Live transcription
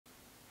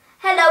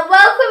Hello,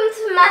 welcome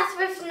to Maths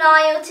with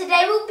Nile.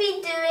 Today we'll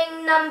be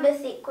doing number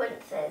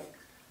sequences.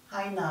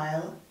 Hi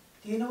Nile,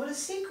 do you know what a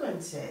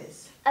sequence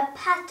is? A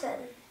pattern.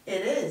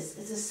 It is.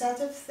 It's a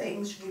set of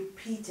things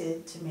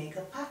repeated to make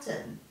a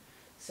pattern.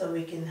 So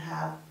we can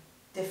have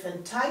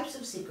different types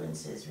of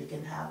sequences. We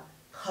can have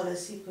color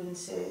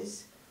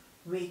sequences,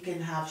 we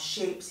can have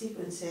shape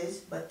sequences,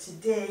 but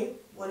today,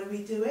 what are we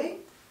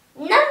doing?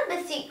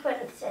 Number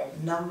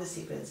sequences. Number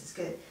sequences,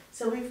 good.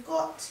 So we've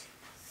got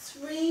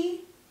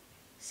 3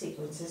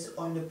 sequences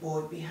on the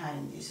board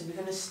behind you. So we're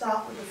going to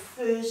start with the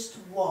first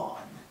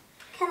one.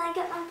 Can I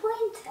get my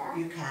pointer?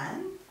 You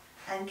can.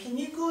 And can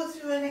you go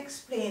through and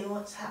explain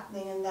what's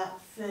happening in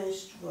that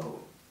first row?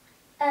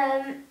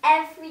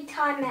 Every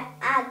time it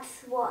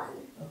adds 1.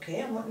 Okay,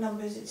 and what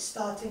number is it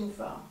starting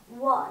from?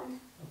 1.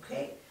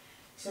 Okay,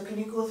 so can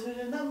you go through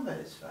the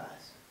numbers for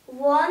us?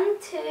 1,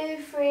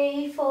 2,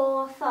 3,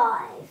 4,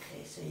 5.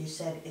 Okay, so you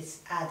said it's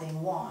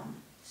adding 1.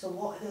 So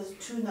what are those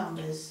 2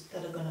 numbers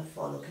that are going to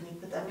follow? Can you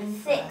put them in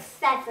for 6, us?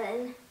 7.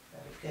 Very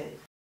good.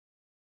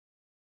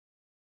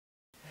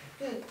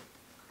 Very good.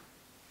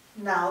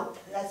 Now,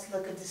 let's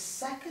look at the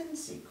second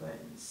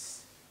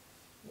sequence.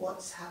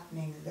 What's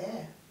happening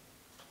there?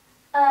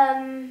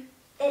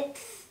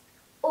 It's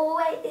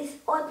always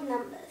odd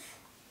numbers.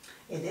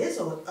 It is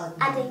odd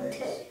numbers. Adding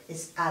 2.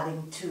 It's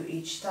adding 2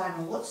 each time.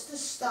 And what's the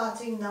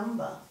starting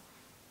number?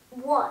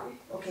 1.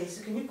 Okay,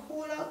 so can you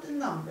call out the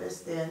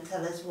numbers there and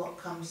tell us what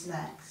comes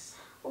next?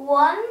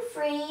 1,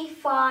 3,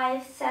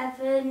 5,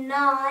 7,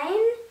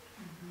 9.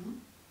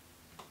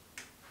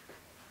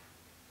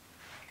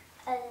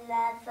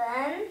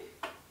 11.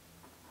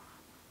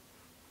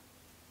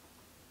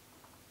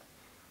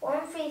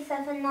 1, 3,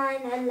 7,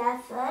 9, 11.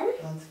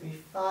 1, 3,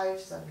 5,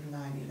 7,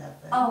 9,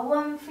 11. Oh,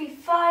 1, 3,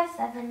 5,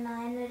 7,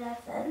 9,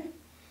 11.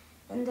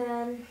 And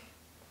then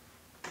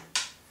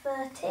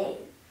 13.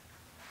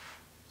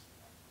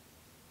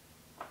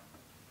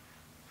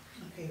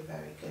 Okay,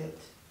 very good.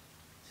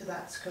 So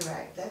that's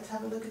correct. Let's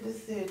have a look at the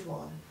third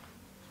one.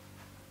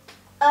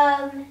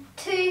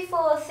 2,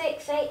 4,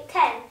 6, 8,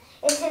 10.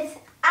 It is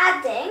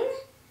adding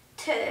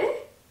 2.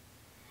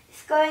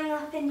 It's going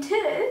up in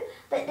 2,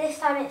 but this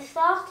time it's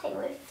starting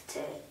with 2.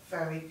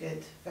 Very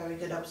good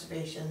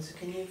observation. So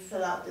can you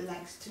fill out the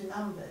next 2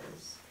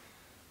 numbers?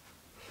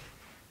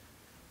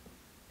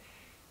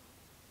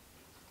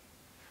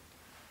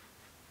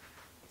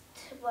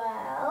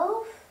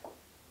 12.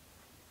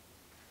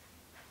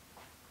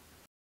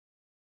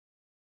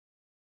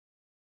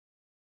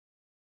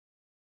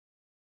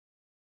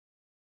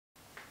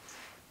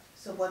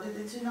 So what are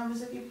the 2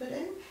 numbers that you put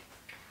in?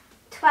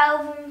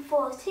 12 and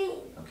 14.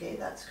 Okay,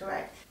 that's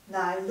correct.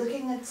 Now,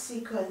 looking at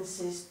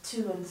sequences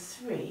 2 and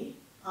 3,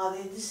 are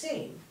they the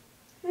same?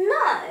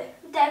 No,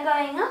 they're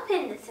going up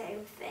in the same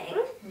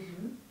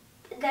thing.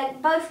 They're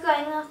both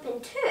going up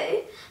in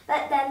 2,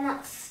 but they're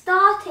not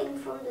starting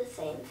from the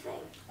same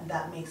thing. And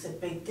that makes a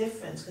big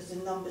difference because the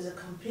numbers are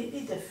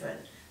completely different.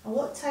 And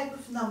what type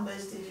of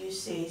numbers did you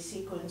say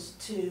sequence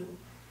 2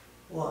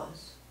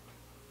 was?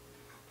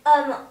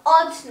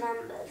 Odd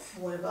numbers.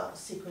 What about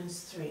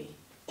sequence 3?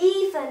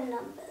 Even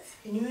numbers.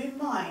 Can you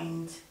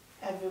remind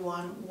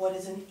everyone what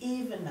is an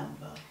even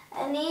number?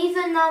 An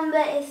even number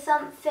is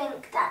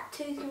something that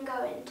 2 can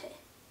go into.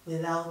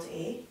 Without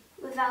a?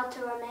 Without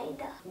a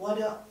remainder.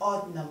 What are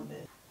odd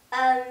numbers?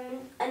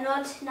 An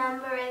odd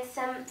number is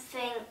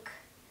something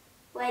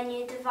when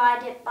you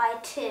divide it by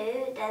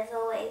 2, there's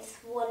always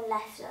 1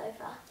 left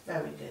over.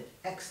 Very good.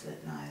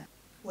 Excellent, Nile.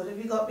 What have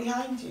you got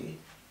behind you?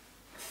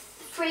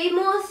 3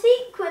 more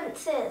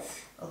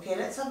sequences. Okay,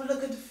 let's have a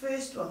look at the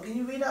first one. Can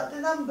you read out the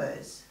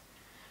numbers?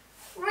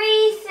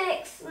 3,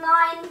 6,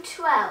 9,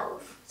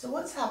 12. So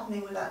what's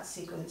happening with that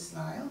sequence,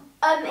 Nile?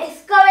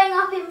 It's going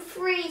up in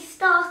 3,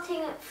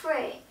 starting at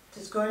 3.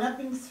 It's going up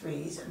in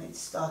 3s and it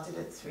started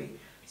at 3.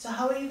 So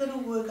how are you going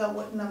to work out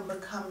what number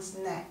comes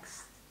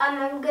next?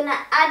 I'm going to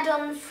add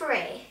on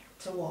 3.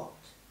 To what?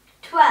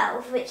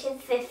 12, which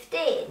is 15.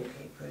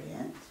 Okay,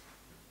 brilliant.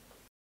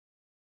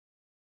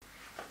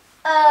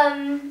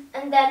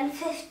 And then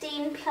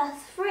 15 plus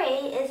 3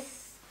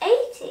 is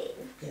 18.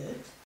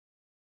 Good.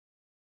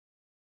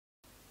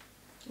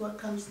 What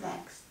comes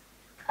next?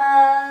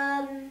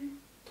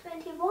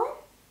 21.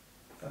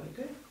 Very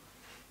good.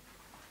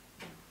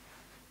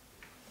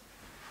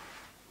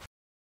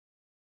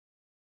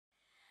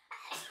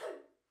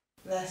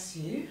 Bless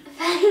you.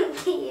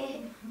 Thank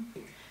you.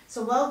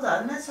 So well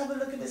done. Let's have a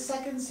look at the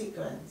second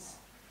sequence.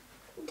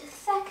 The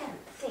second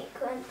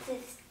sequence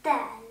is there,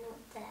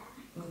 not there.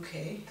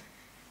 Okay.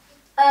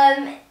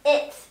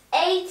 It's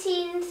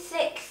 18,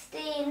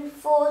 16,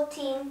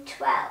 14,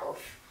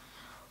 12.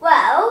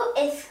 Well,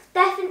 it's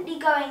definitely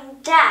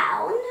going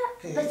down,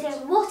 Good. but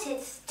in what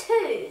is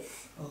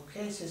 2s?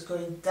 Okay, so it's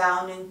going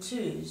down in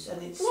 2s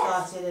and it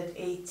started at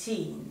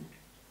 18.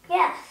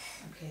 Yes.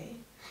 Okay.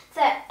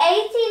 So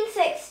 18,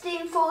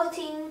 16,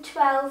 14,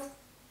 12,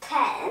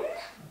 10.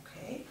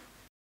 Okay.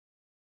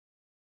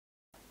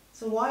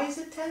 So why is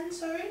it 10,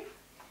 sorry?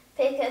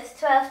 Because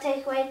 12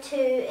 take away 2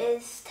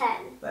 is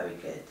 10. Very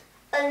good.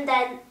 And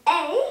then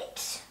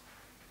 8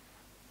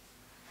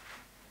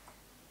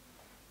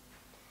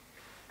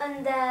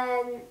 and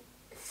then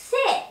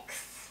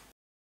 6.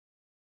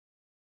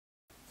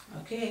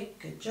 Okay,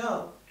 good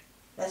job.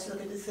 Let's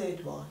look at the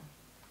third one.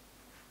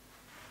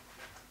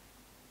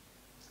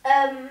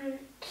 20,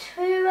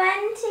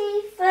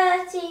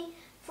 30,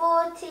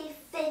 40,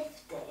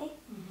 50,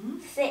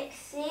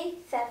 60,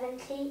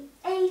 70,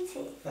 80.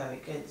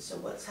 Very good. So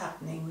what's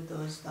happening with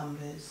those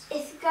numbers?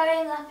 It's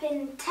going up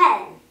in 10.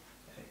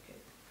 Very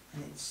good.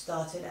 And it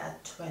started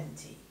at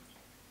 20.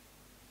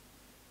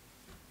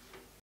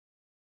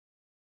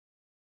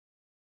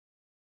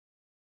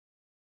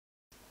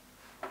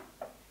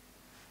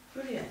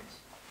 Brilliant.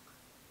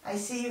 I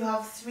see you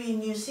have 3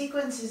 new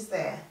sequences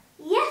there.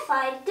 Yes,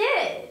 I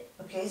do.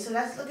 Okay, so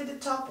let's look at the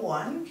top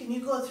one. Can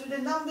you go through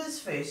the numbers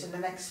first and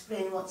then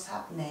explain what's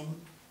happening?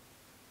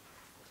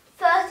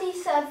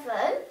 37,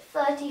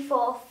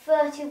 34,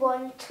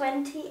 31,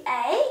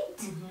 28.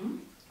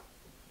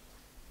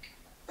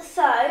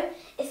 So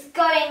it's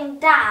going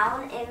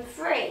down in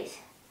 3s.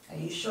 Are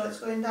you sure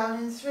it's going down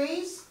in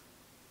 3s?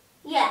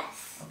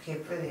 Yes. Okay,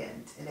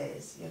 brilliant. It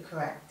is. You're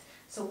correct.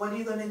 So what are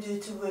you going to do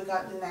to work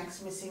out the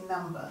next missing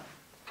number?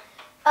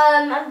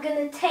 I'm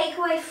going to take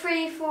away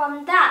 3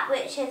 from that,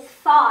 which is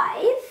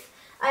 5.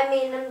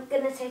 I'm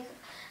going to take,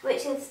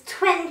 which is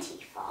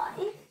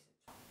 25.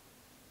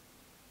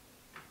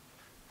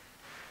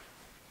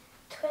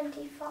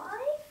 25.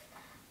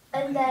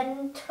 And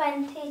then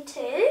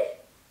 22.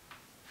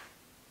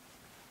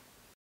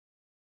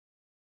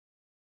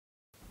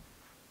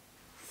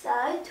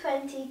 So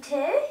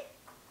 22.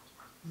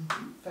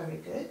 Very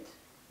good.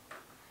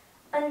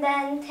 And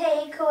then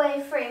take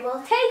away 3.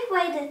 Well, take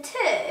away the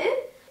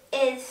 2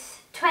 is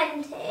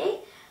 20.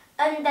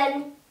 And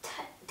then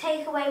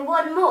take away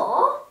 1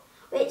 more,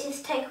 which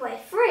is take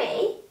away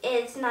 3,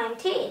 is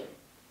 19.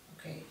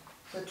 Okay.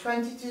 So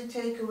 22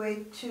 take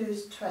away 2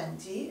 is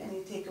 20, and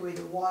you take away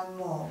the 1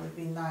 more would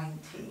be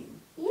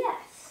 19.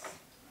 Yes.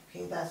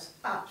 Okay, that's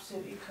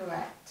absolutely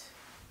correct.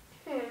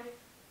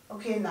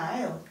 Okay,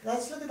 Nile,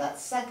 let's look at that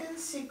second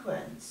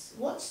sequence.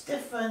 What's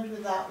different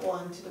with that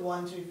one to the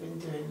ones we've been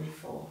doing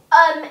before?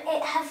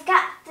 It has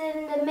gaps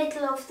in the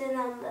middle of the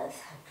numbers.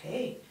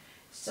 Okay,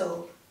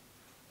 so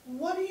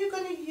what are you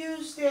going to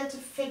use there to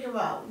figure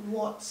out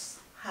what's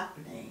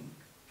happening?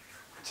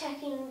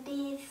 Checking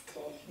these 2.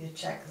 You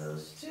check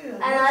those two.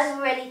 And I've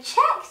already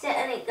checked it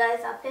and it goes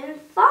up in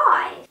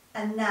 5.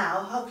 And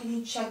now, how can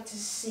you check to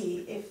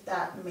see if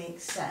that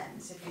makes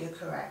sense, if you're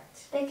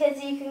correct?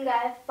 Because you can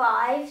go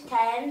 5,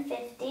 10,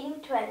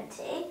 15,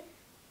 20,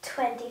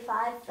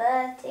 25,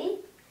 30,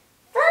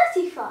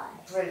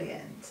 35.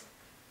 Brilliant.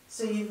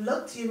 So you've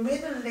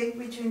made a link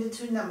between the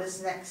 2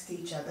 numbers next to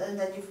each other, and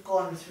then you've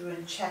gone through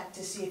and checked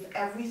to see if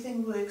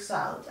everything works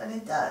out, and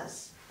it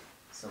does.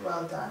 So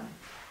well done.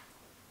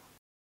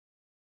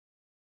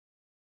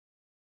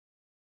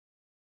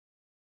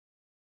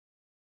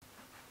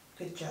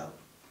 Good job.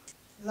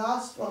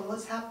 Last one,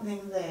 what's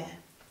happening there?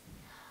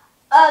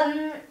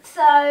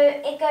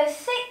 So it goes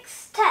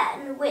 6,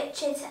 10,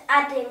 which is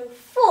adding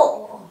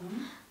 4.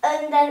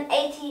 And then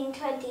 18,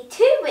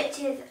 22, which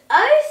is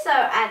also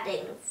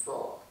adding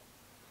 4.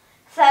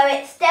 So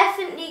it's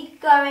definitely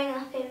going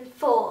up in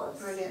 4s.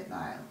 Brilliant,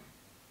 Nile.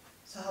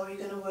 So how are you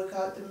going to work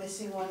out the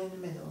missing one in the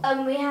middle?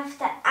 We have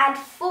to add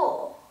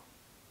 4,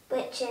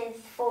 which is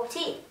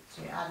 14.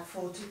 So you add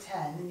 4 to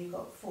 10 and you've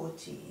got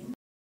 14.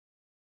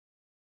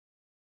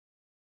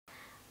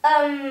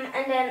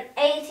 And then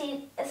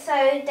 18,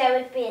 so there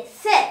would be a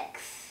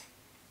 6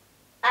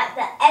 at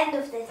the end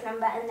of this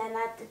number, and then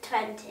add the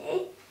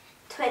 20,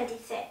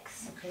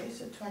 26. Okay,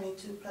 so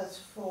 22 plus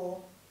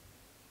 4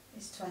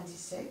 is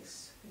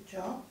 26. Good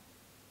job.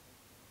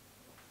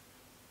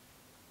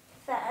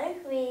 So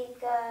we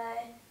go,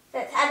 so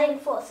it's adding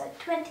 4, so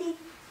 26.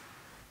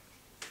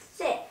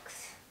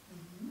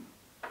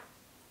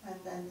 And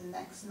then the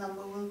next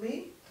number will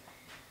be?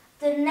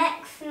 The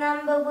next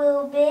number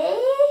will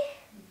be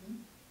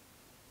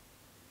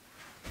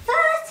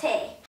 30.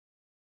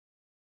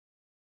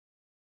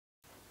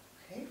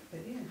 Okay,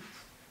 brilliant.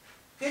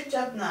 Good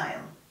job,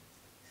 Nile.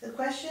 So the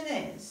question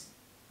is,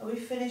 are we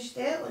finished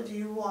there, or do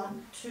you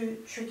want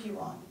 2 tricky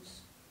ones?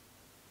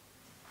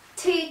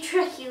 2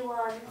 tricky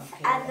ones,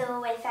 Okay, as then.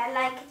 always. I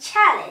like a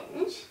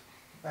challenge.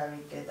 Very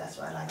good, that's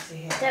what I like to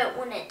hear. I don't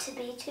want it to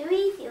be too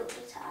easy all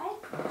the time.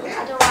 Okay.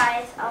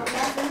 Otherwise, I'll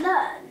never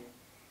learn.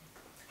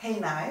 Hey,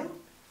 Nile.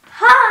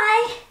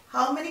 Hi!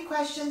 How many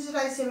questions did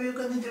I say we were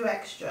going to do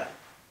extra?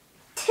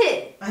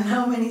 2. And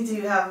how many do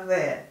you have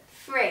there?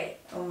 3.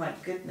 Oh my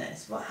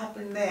goodness, what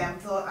happened there? I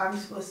thought I'm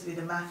supposed to be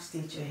the maths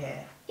teacher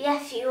here.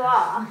 Yes, you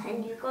are,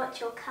 and you got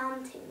your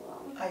counting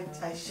wrong. I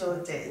sure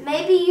did.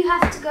 Maybe you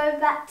have to go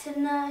back to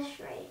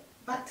nursery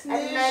Back to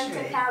and learn to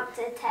nursery. count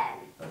to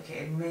 10.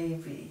 Okay,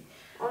 maybe.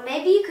 Or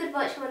maybe you could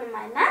watch one of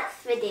my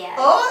maths videos.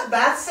 Oh,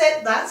 that's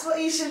it. That's what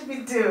you should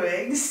be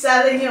doing.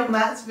 Selling your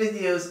maths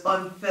videos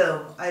on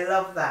film. I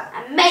love that.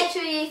 And make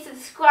sure you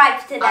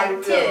subscribe to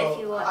them too if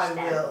you watch them.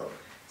 I will.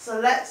 So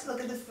let's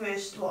look at the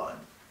first one.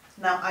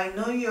 Now, I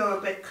know you're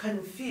a bit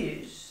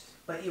confused,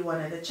 but you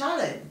wanted a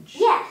challenge.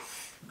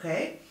 Yes.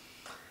 Okay.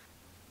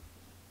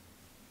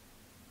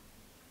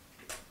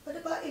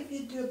 What about if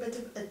you do a bit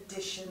of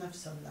addition of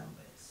some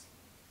numbers?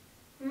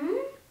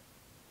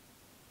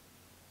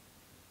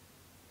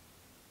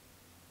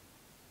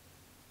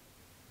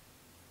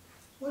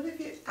 What if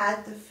you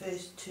add the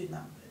first two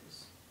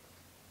numbers?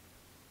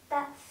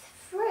 That's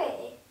 3.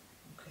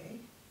 Okay.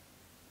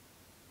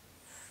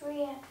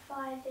 3 add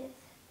 5 is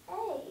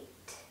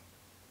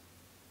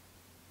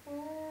 8.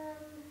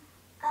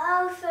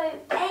 Oh, so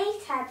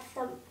 8 adds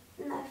some.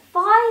 No,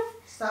 5.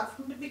 Start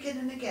from the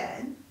beginning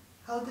again.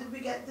 How did we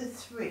get the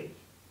 3?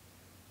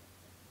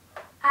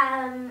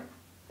 1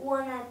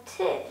 add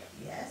 2.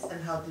 Yes,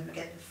 and how did we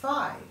get the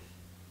 5?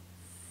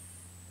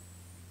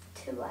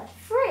 2 add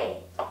 3.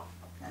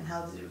 And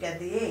how did we get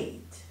the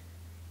 8?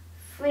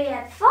 3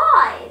 add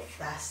 5.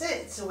 That's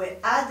it. So we're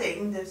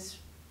adding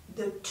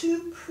the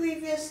two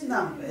previous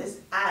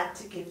numbers add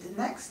to give the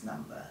next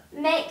number.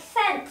 Makes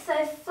sense.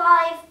 So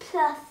 5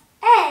 plus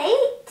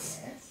 8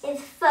 Yes.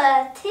 is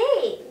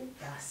 13.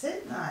 That's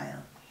it,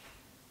 Nile.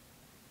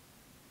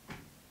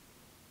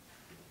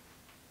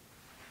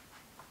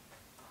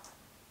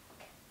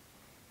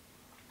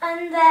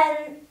 And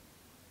then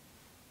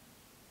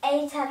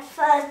 8 add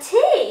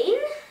 13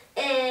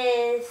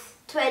 is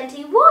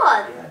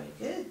 21. Very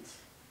good.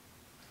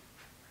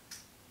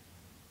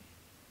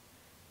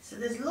 So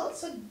there's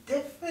lots of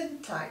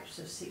different types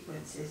of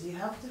sequences. You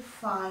have to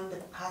find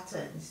the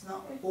pattern. It's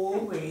not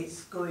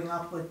always going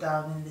up or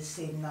down in the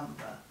same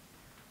number.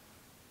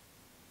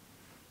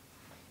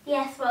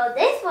 Yes, well,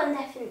 this one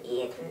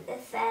definitely isn't the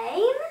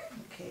same.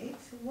 Okay,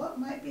 so what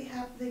might be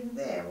happening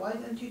there? Why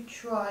don't you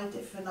try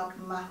different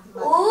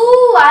mathematical...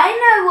 Ooh, I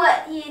know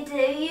what you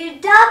do. You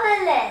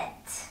double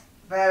it.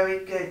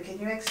 Very good. Can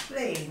you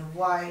explain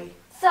why?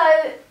 So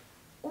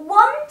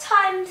 1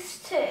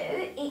 times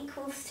 2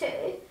 equals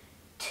 2.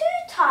 2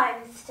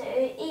 times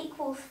 2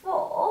 equals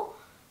 4.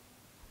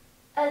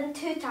 And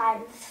 2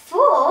 times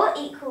 4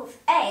 equals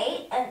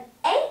 8. And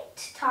 8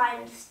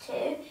 times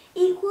 2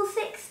 equals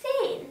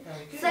 16.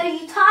 Very good. So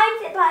you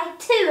times it by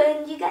 2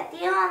 and you get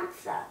the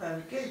answer.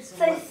 Very good.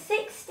 So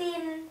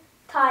 16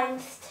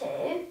 times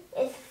 2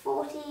 is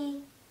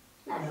 40,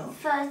 No.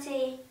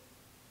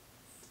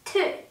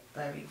 32.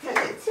 Very good.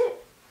 32.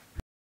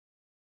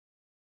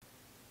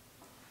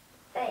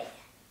 Wait.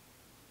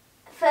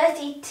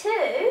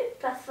 32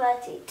 plus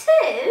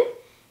 32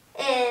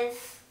 is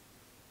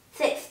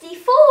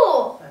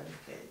 64. Very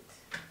good.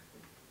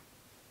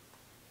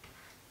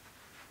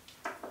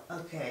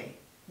 Okay,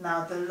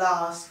 now the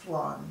last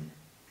one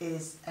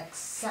is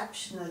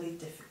exceptionally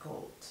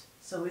difficult.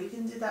 So we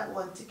can do that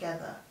one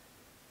together.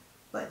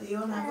 But do you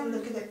want to have a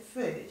look at it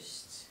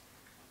first?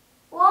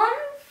 1,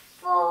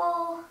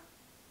 4.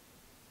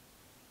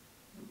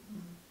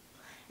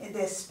 And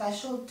there's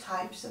special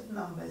types of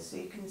numbers, so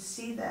you can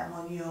see them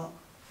on your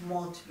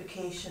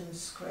multiplication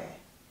square.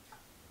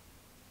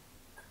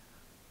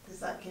 Does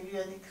that give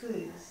you any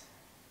clues?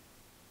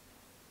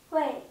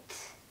 Wait.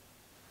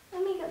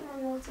 Let me get my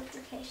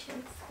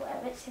multiplication square,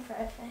 which is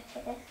over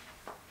here.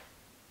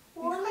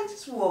 You can't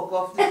just walk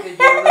off the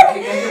video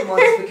looking at the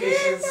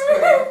multiplication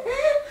square.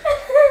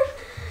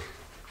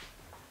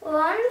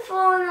 1,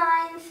 4,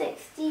 9,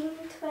 16,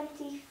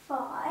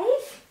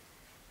 25,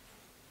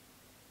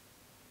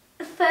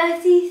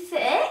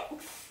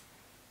 36.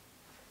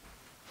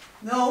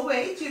 No,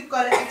 wait, you've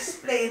got to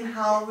explain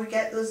how we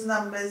get those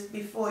numbers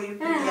before you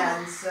put the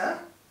answer.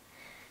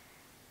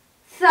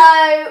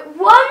 So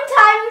 1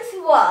 times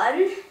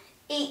 1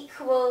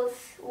 equals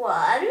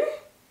 1.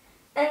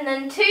 And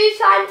then 2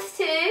 times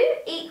 2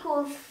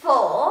 equals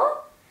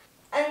 4.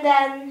 And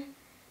then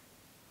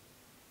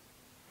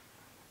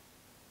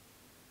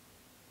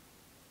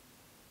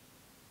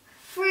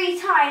 3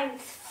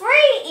 times 3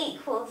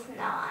 equals 9.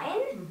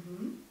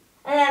 Mm-hmm.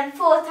 And then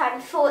 4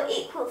 times 4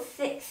 equals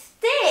 16.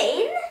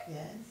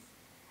 Yes.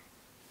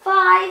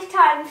 5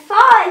 times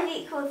 5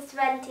 equals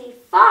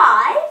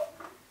 25.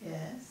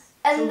 Yes.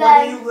 And so what then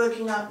are you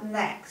working out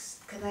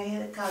next? Can I hear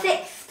the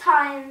calculation? 6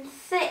 times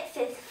 6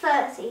 is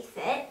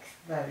 36.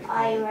 Very good.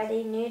 I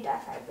already knew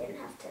that, I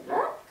didn't have to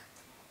look.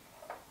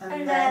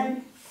 And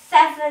then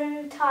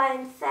 7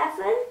 times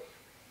 7.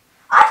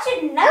 I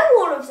should know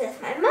all of this.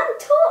 My mum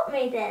taught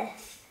me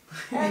this.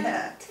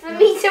 Yeah. For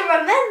me to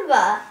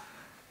remember.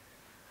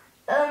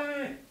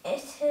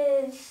 It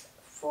is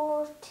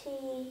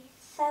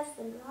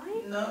 47,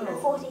 right? No. No,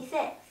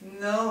 46.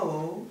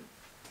 No.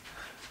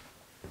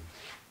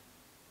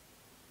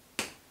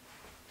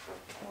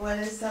 What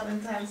is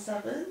 7 times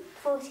 7?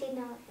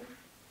 49.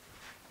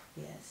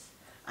 Yes.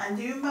 And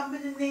do you remember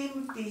the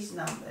name of these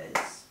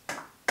numbers?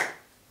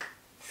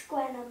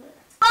 Square numbers.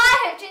 I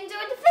hope you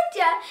enjoyed the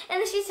video,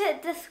 and if you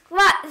said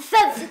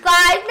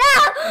subscribe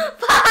now.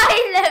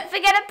 Bye. Don't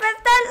forget to press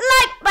that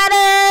like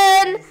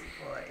button. Yes,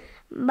 boy.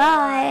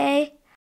 Bye.